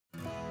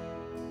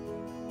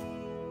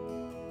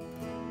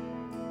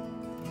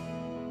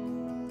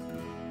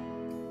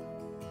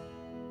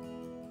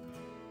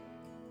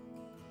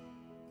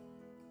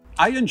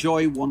I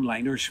enjoy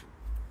one-liners.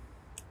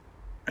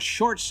 A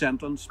short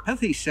sentence,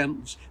 pithy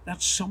sentence that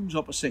sums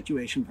up a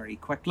situation very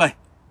quickly.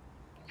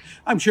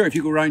 I'm sure if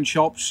you go around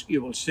shops,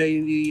 you will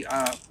see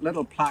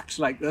little plaques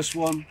like this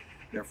one.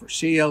 They're for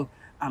sale,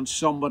 and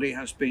somebody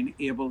has been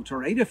able to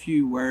write a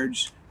few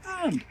words,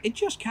 and it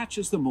just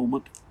catches the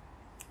moment.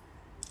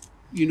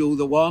 You know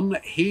the one,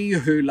 he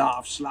who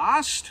laughs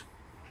last.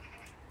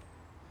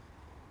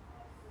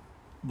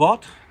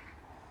 But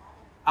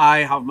I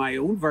have my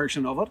own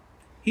version of it.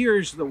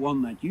 Here's the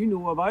one that you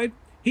know about.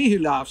 He who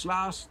laughs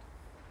last,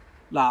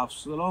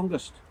 laughs the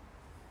longest.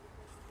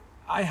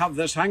 I have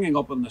this hanging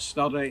up in the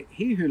study.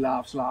 He who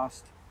laughs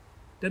last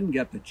didn't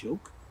get the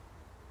joke.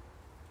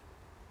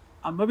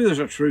 And maybe there's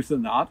a truth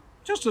in that,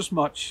 just as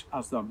much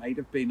as there might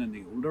have been in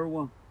the older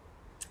one.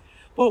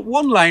 But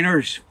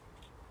one-liners,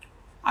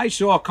 I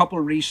saw a couple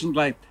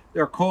recently.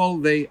 They're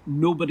called the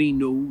Nobody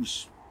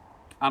Knows.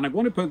 And I'm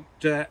going to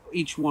put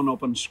each one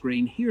up on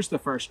screen. Here's the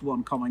first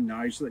one coming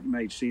now so that you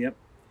might see it.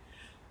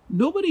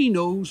 Nobody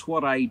knows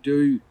what I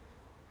do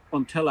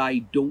until I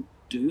don't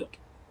do it.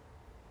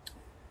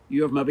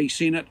 You have maybe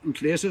seen it in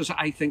places.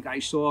 I think I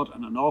saw it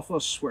in an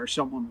office where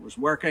someone was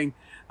working,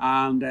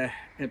 and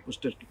it was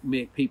to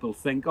make people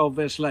think,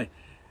 obviously,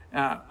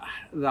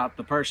 that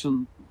the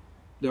person,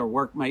 their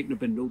work mightn't have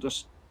been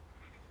noticed,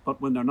 but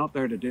when they're not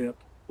there to do it,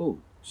 oh,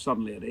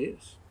 suddenly it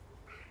is.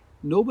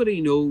 Nobody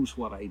knows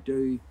what I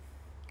do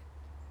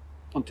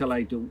until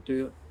I don't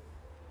do it.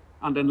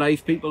 And in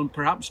life, people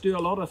perhaps do a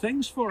lot of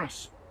things for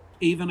us,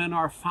 even in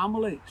our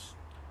families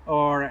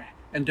or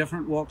in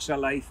different walks of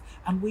life,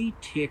 and we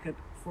take it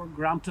for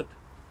granted.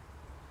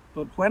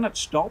 But when it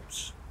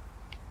stops,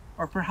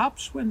 or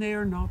perhaps when they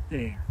are not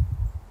there,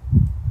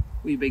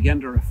 we begin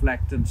to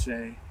reflect and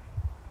say,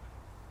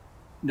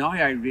 now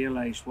I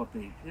realize what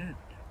they did.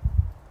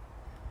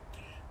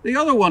 The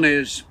other one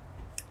is,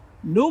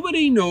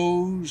 nobody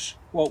knows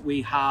what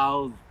we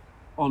have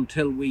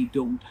until we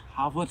don't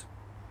have it.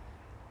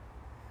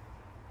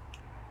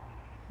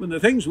 When the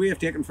things we have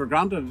taken for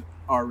granted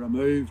are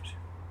removed,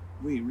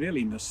 we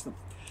really miss them.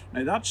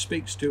 Now that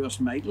speaks to us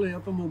mightily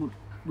at the moment.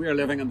 We are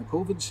living in the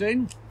COVID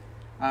scene,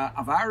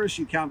 a virus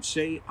you can't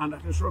see, and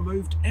it has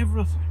removed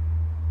everything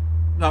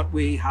that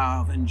we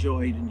have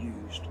enjoyed and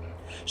used.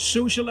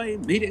 Socially,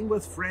 meeting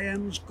with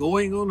friends,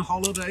 going on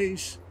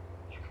holidays,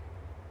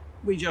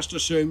 we just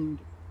assumed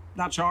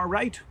that's our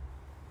right.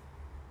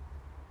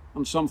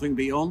 And something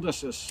beyond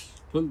us has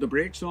pulled the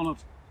brakes on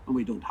it, and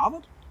we don't have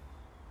it.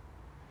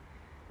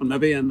 And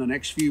maybe in the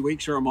next few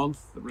weeks or a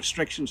month, the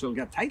restrictions will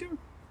get tighter.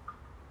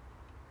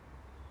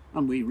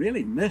 And we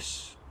really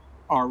miss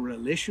our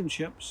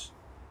relationships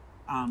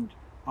and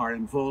our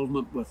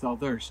involvement with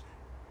others.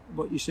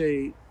 But you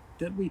say,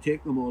 did we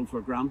take them all for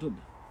granted?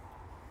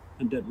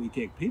 And did we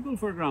take people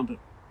for granted?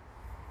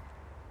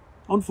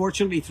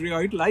 Unfortunately,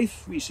 throughout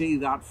life, we see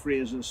that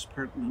phrase is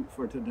pertinent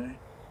for today.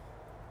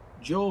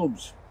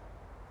 Jobs,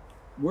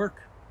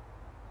 work,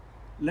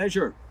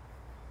 leisure,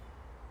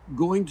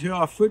 going to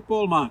a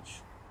football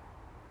match.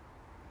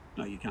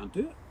 Now you can't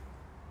do it.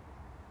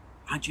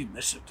 And you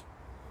miss it.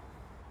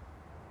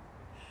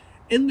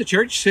 In the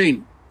church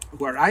scene,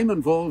 where I'm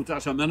involved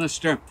as a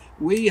minister,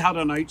 we had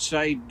an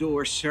outside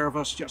door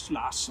service just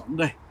last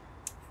Sunday.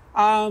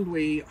 And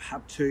we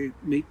had to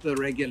meet the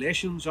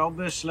regulations,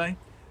 obviously,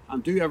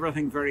 and do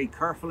everything very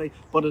carefully.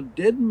 But it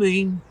did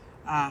mean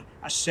a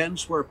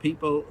sense where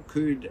people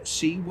could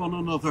see one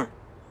another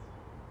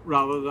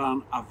rather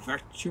than a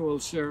virtual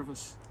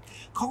service.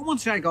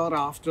 Comments I got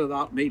after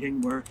that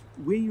meeting were,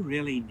 we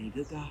really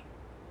needed that.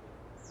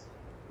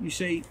 You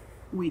see,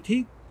 we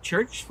take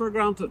church for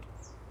granted.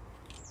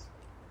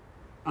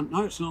 And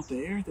now it's not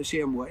there the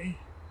same way,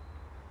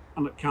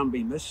 and it can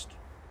be missed.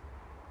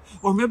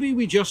 Or maybe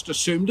we just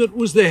assumed it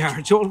was there.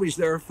 It's always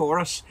there for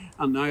us,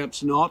 and now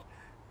it's not.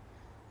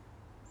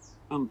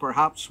 And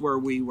perhaps where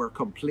we were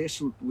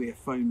complacent, we have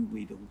found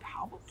we don't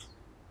have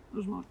it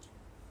as much.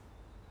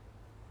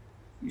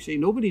 You see,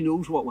 nobody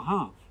knows what we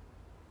have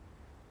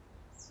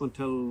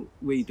until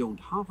we don't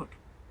have it.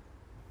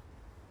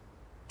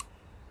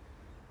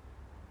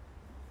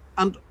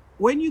 And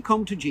when you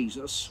come to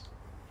Jesus,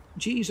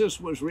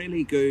 Jesus was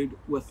really good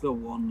with the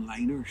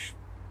one-liners.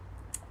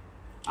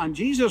 And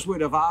Jesus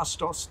would have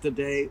asked us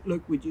today,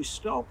 look, would you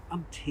stop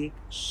and take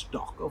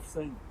stock of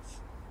things?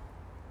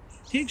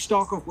 Take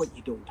stock of what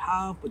you don't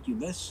have, what you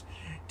miss.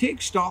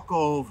 Take stock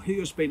of who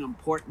has been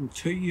important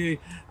to you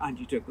and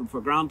you took them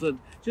for granted.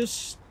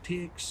 Just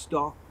take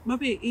stock,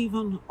 maybe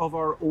even of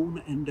our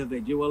own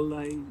individual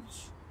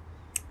lives.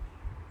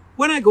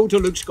 When I go to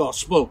Luke's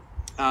Gospel,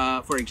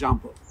 for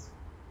example,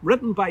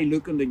 written by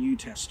Luke in the New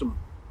Testament,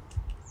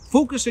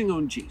 focusing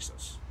on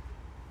Jesus,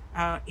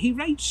 he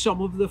writes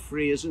some of the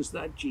phrases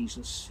that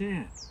Jesus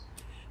said.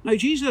 Now,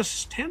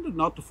 Jesus tended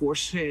not to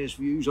force his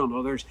views on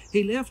others.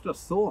 He left a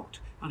thought,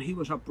 and he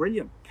was a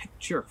brilliant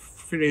picture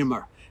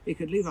framer. He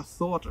could leave a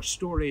thought or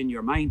story in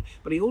your mind,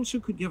 but he also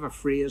could give a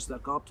phrase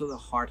that got to the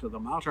heart of the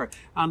matter.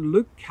 And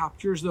Luke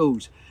captures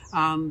those.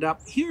 And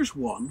here's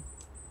one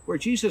where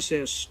Jesus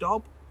says,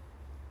 stop,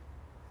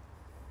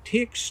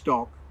 take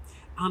stock,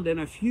 And in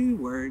a few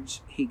words,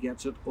 he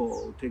gets it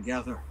all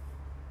together.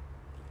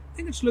 I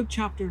think it's Luke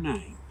chapter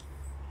 9.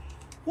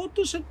 What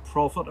does it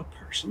profit a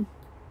person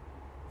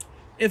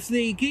if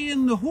they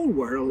gain the whole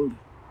world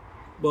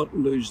but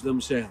lose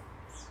themselves?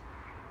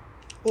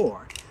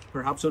 Or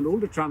perhaps an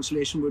older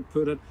translation would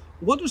put it,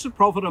 what does it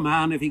profit a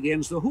man if he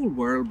gains the whole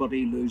world but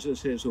he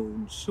loses his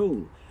own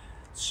soul?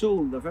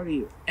 Soul, the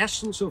very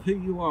essence of who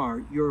you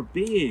are, your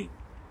being,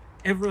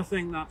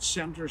 everything that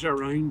centres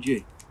around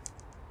you.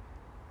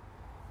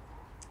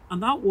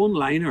 And that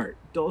one-liner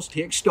does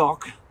take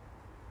stock,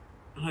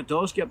 and it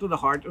does get to the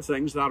heart of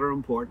things that are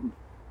important.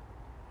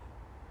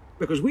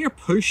 Because we are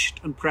pushed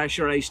and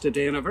pressurised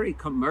today in a very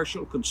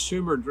commercial,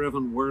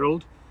 consumer-driven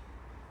world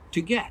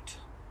to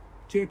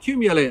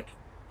accumulate,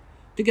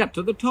 to get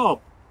to the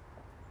top.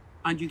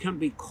 And you can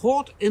be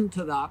caught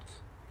into that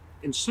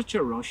in such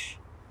a rush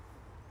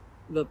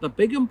that the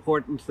big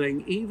important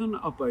thing, even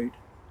about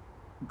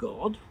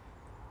God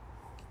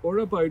or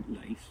about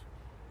life,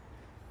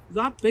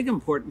 that big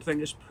important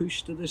thing is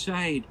pushed to the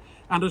side.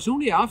 And it's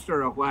only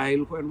after a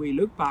while, when we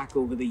look back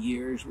over the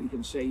years, we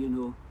can say,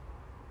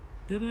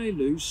 did I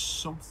lose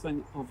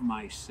something of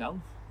myself?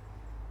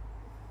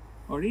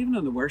 Or even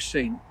in the worst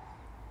scene,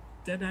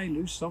 did I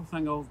lose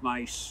something of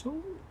my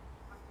soul?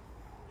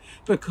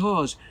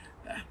 Because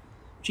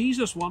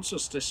Jesus wants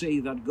us to see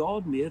that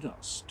God made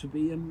us to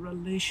be in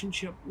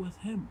relationship with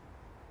him.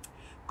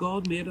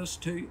 God made us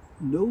to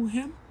know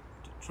him,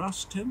 to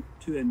trust him,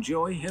 to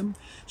enjoy him,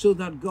 so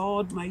that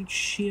God might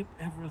shape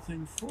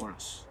everything for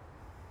us.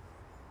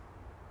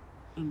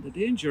 And the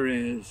danger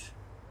is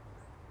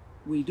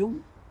we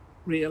don't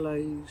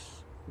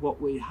realize what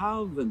we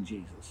have in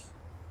Jesus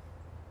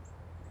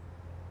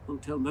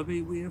until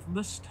maybe we have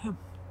missed him,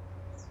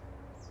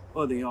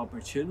 or the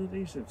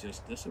opportunities have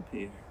just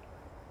disappeared.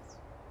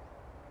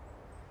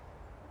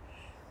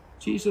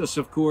 Jesus,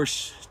 of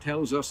course,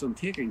 tells us in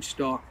taking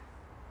stock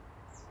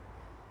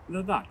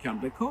that can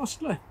be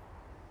costly,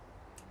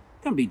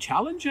 can be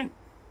challenging.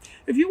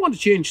 If you want to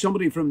change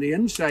somebody from the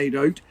inside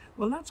out,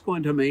 well, that's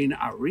going to mean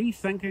a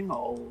rethinking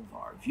of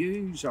our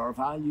views, our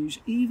values,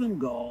 even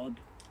God.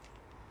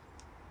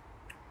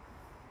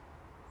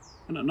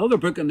 In another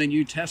book in the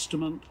New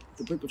Testament,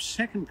 the book of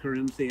 2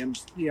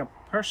 Corinthians, a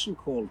person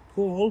called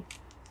Paul,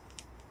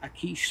 a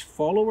key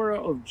follower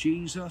of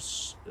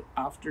Jesus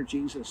after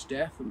Jesus'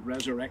 death and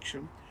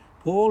resurrection,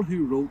 Paul,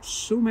 who wrote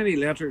so many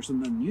letters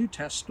in the New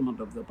Testament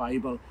of the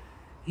Bible,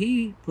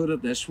 he put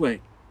it this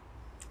way: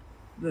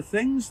 the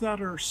things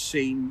that are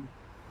seen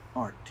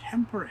are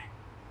temporary,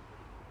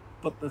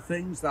 but the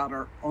things that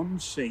are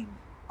unseen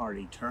are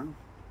eternal.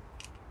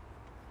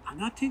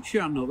 And that takes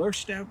you another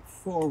step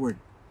forward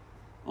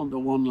on the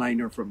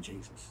one-liner from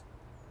Jesus.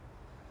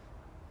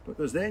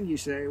 Because then you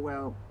say,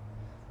 well,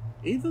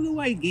 even though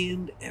I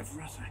gained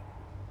everything,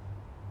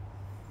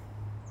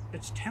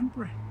 it's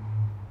temporary.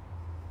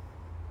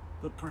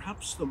 But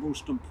perhaps the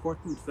most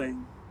important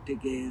thing to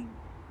gain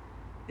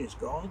is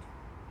God,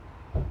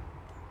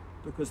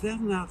 because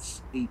then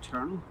that's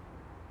eternal.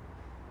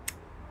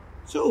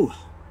 So,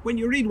 when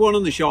you read one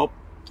in the shop,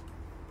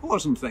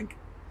 pause and think.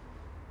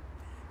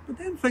 But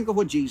then think of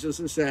what Jesus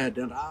has said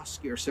and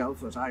ask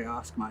yourself, as I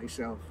ask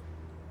myself,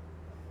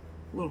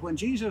 well, when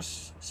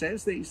Jesus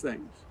says these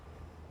things,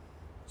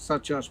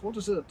 such as, what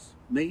does it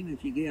mean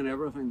if you gain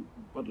everything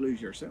but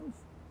lose yourself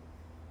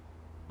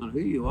and who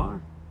you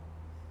are?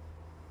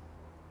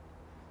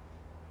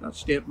 That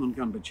statement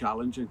can be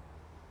challenging.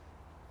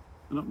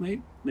 And it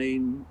might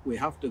mean we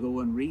have to go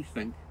and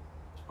rethink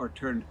or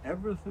turn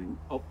everything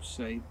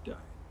upside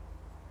down.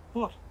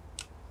 But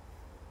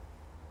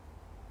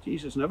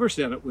Jesus never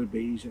said it would be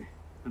easy.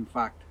 In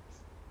fact,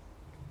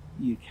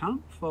 you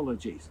can't follow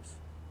Jesus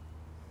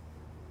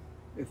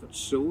if it's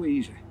so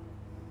easy.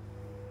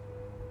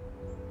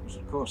 Because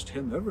it cost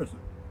him everything.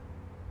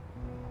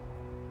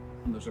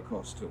 And there's a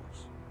cost to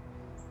us.